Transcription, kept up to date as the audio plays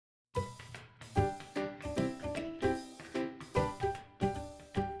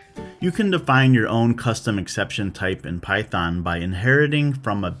You can define your own custom exception type in Python by inheriting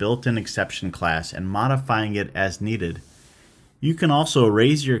from a built-in exception class and modifying it as needed. You can also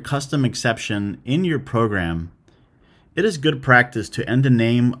raise your custom exception in your program. It is good practice to end the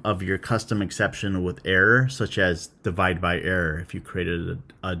name of your custom exception with error, such as DivideByError if you created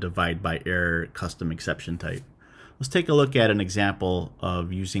a DivideByError custom exception type. Let's take a look at an example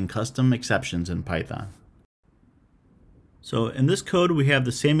of using custom exceptions in Python. So in this code we have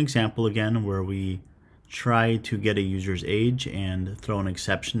the same example again where we try to get a user's age and throw an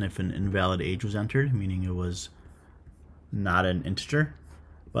exception if an invalid age was entered, meaning it was not an integer.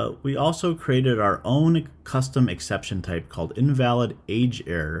 But we also created our own custom exception type called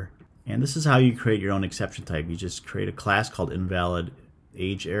InvalidAgeError. And this is how you create your own exception type. You just create a class called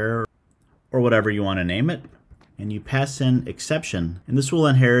InvalidAgeError or whatever you want to name it. And you pass in exception, and this will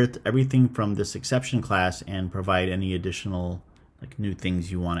inherit everything from this exception class and provide any additional new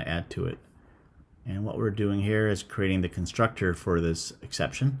things you want to add to it. And what we're doing here is creating the constructor for this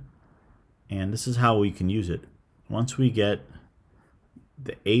exception, and this is how we can use it. Once we get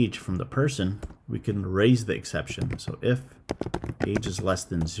the age from the person, we can raise the exception. So if age is less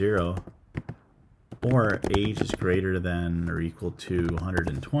than 0 or age is greater than or equal to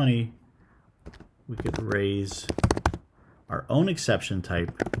 120, we could raise our own exception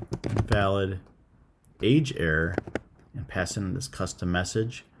type, InvalidAgeError, and pass in this custom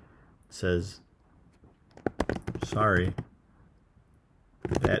message. It says, sorry,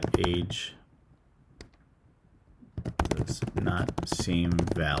 that age does not seem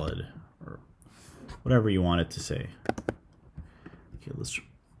valid, or whatever you want it to say. Okay, let's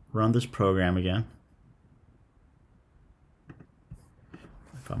run this program again.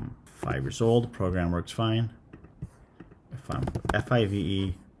 If I'm 5 years old, the program works fine. If I'm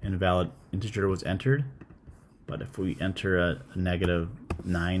FIVE, invalid integer was entered, but if we enter a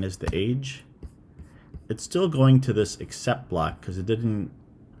 -9 as the age, it's still going to this except block because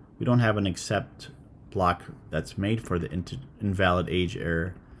we don't have an except block that's made for the invalid age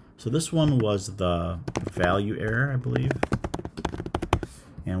error. So this one was the value error, I believe,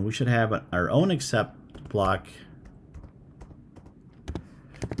 and we should have our own except block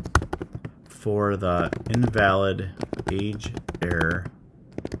for the invalid age error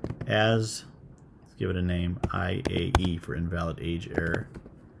as, let's give it a name, IAE for invalid age error,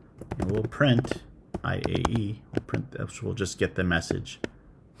 and we'll print IAE. We'll just get the message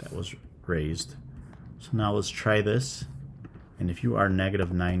that was raised. So now let's try this, and if you are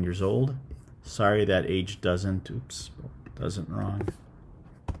 -9 years old, sorry that age doesn't wrong.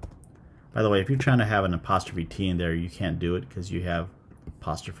 By the way, if you're trying to have an apostrophe T in there, you can't do it because you have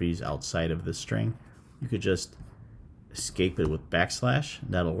apostrophes outside of this string. You could just escape it with backslash,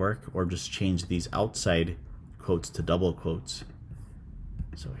 that'll work, or just change these outside quotes to double quotes.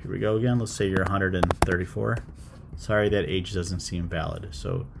 So here we go again. Let's say you're 134. Sorry that age doesn't seem valid.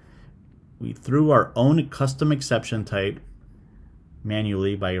 So we threw our own custom exception type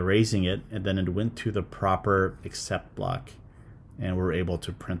manually by erasing it, and then it went to the proper except block, and we're able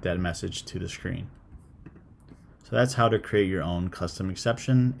to print that message to the screen. So that's how to create your own custom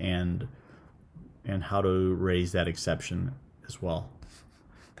exception and how to raise that exception as well.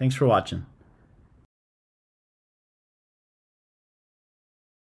 Thanks for watching.